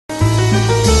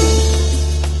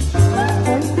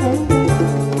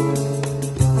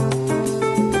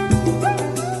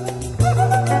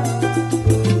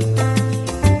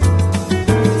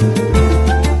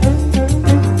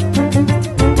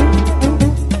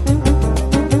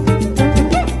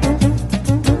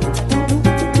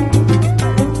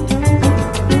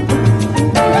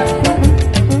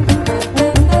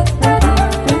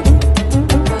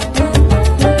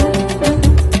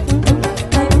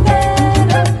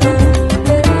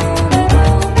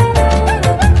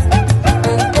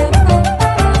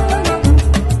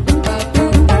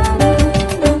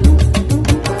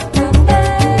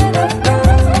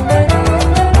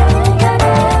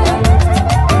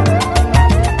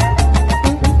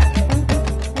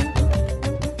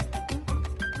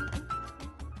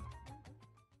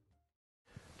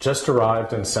Just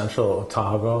arrived in Central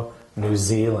Otago, New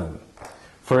Zealand.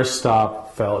 First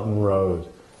stop, Felton Road.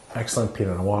 Excellent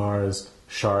Pinot Noirs,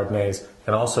 Chardonnays,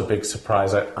 and also a big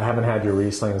surprise. I haven't had your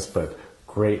Rieslings, but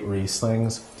great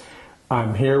Rieslings.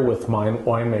 I'm here with my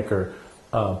winemaker,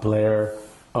 Blair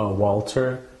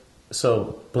Walter.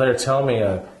 So, Blair, tell me,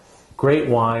 great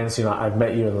wines. You know, I've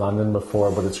met you in London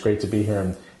before, but it's great to be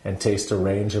here and taste a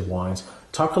range of wines.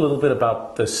 Talk a little bit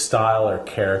about the style or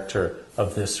character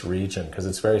of this region, because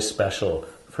it's very special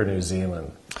for New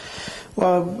Zealand.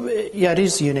 Well, yeah, it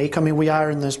is unique. I mean, we are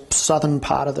in the southern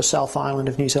part of the South Island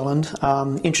of New Zealand.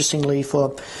 Interestingly,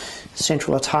 for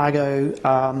Central Otago,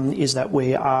 is that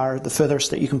we are the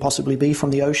furthest that you can possibly be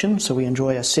from the ocean, so we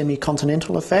enjoy a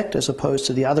semi-continental effect as opposed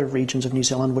to the other regions of New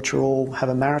Zealand, which are all have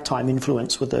a maritime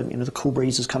influence with the the cool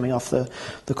breezes coming off the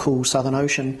cool Southern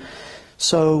Ocean.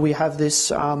 So we have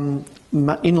this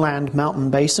inland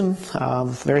mountain basin,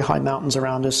 very high mountains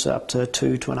around us, up to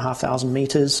 2,500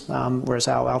 meters, whereas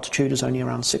our altitude is only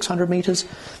around 600 meters.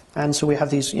 And so we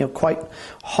have these quite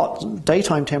hot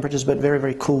daytime temperatures, but very,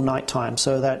 very cool nighttime,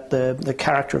 so that the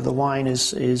character of the wine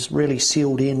is really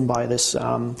sealed in by this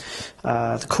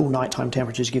the cool nighttime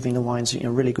temperatures, giving the wines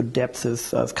really good depth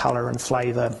of colour and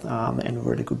flavour, and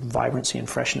really good vibrancy and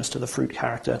freshness to the fruit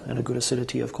character, and a good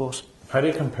acidity, of course. How do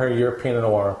you compare your Pinot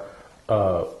Noir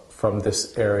from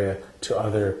this area to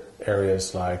other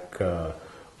areas like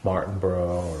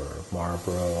Martinborough or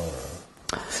Marlborough or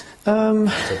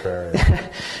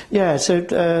Yeah, so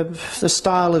the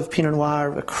style of Pinot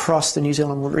Noir across the New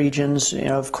Zealand regions,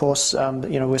 of course,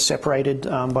 we're separated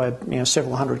by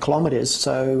several hundred kilometres.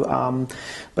 So,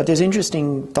 but there's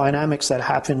interesting dynamics that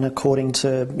happen according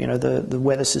to the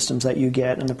weather systems that you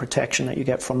get and the protection that you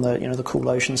get from the cool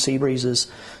ocean sea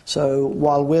breezes. So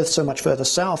while we're so much further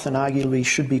south and arguably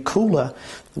should be cooler,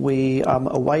 we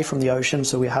away from the ocean,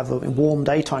 so we have warm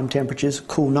daytime temperatures,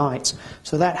 cool nights.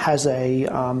 So that has a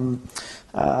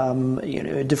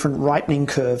different ripening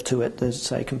curve to it,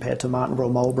 say, compared to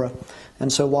Martinborough, Marlborough.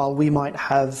 And so while we might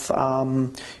have,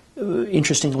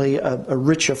 interestingly, a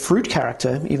richer fruit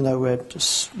character, even though we're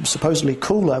supposedly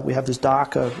cooler, we have this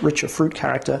darker, richer fruit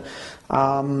character.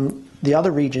 The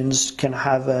other regions can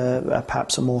have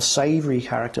perhaps a more savoury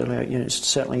character.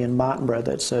 Certainly in Martinborough,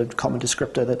 that's a common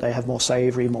descriptor, that they have more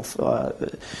savoury, more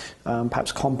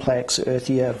perhaps complex,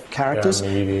 earthier characters. Yeah,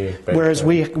 meaty, whereas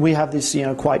we have this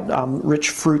quite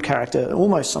rich fruit character,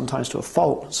 almost sometimes to a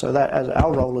fault. So that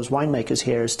our role as winemakers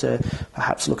here is to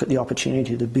perhaps look at the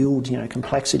opportunity to build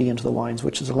complexity into the wines,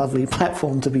 which is a lovely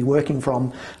platform to be working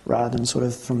from, rather than sort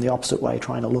of from the opposite way,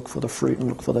 trying to look for the fruit and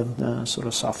look for the sort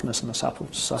of softness and the supple.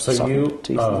 So you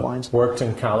worked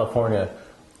in California,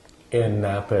 in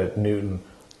Napa at Newton.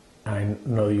 I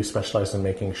know you specialize in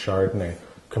making Chardonnay.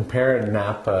 Compare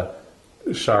Napa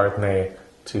Chardonnay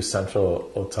to Central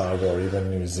Otago or even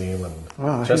New Zealand.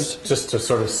 Wow, just a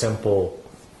sort of simple.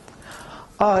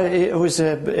 It was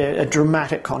a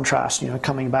dramatic contrast,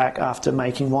 coming back after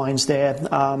making wines there.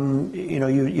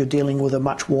 You're dealing with a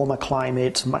much warmer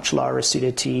climate, much lower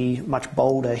acidity, much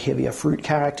bolder, heavier fruit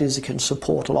characters. It can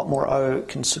support a lot more oak,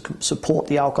 can support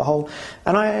the alcohol.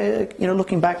 And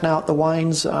looking back now at the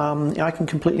wines, I can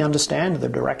completely understand the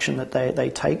direction that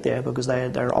they take there, because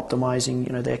they're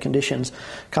optimizing, their conditions.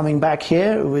 Coming back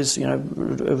here, it was a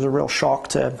real shock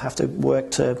to have to work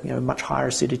to, much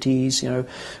higher acidities,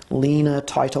 leaner,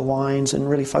 tighter wines, and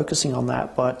really focusing on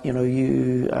that. But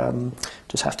you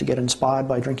just have to get inspired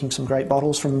by drinking some great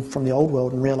bottles from the old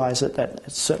world and realize that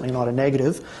it's certainly not a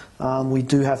negative. We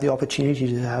do have the opportunity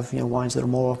to have wines that are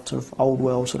more sort of old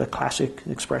world, sort of classic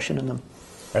expression in them.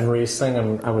 And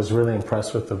Riesling, I was really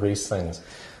impressed with the Rieslings.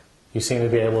 You seem to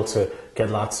be able to get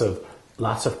lots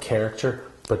of character,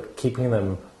 but keeping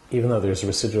them, even though there's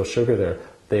residual sugar there,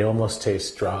 they almost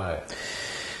taste dry.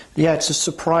 Yeah, it's a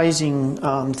surprising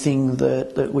thing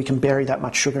that we can bury that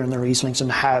much sugar in the Rieslings and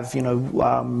have,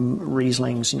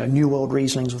 Rieslings, New World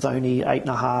Rieslings with only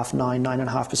 8.5%,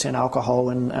 9.5% alcohol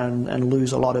and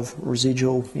lose a lot of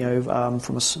residual,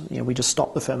 we just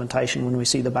stop the fermentation when we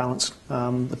see the balance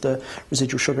with the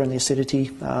residual sugar and the acidity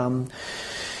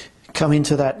come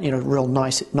into that, real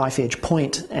nice knife edge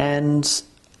point. And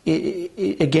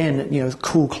again,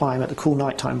 cool climate, the cool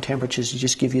nighttime temperatures,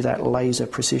 just give you that laser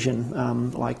precision,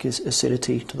 like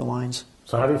acidity to the wines.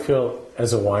 So how do you feel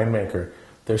as a winemaker?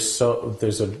 There's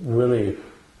a really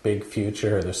big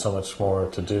future. There's so much more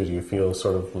to do. Do you feel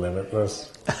sort of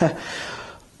limitless?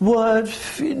 Well,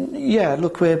 yeah,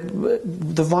 look,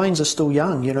 the vines are still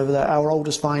young. You know, our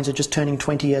oldest vines are just turning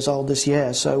 20 years old this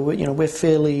year. So, you know, we're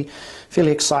fairly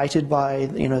excited by,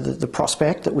 you know, the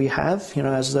prospect that we have, you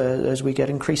know, as we get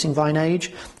increasing vine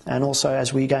age, and also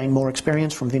as we gain more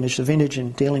experience from vintage to vintage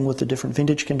and dealing with the different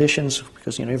vintage conditions,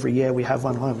 because, you know, every year we have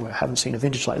one, we haven't seen a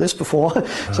vintage like this before.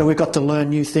 So we've got to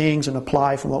learn new things and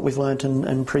apply from what we've learned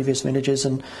in previous vintages.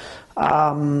 And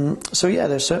so, yeah,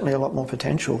 there's certainly a lot more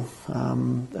potential.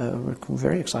 We're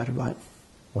very excited by it.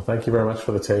 Well, thank you very much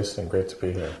for the tasting. Great to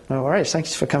be here. No worries.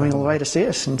 Thanks for coming all the way to see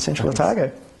us in Central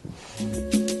Otago.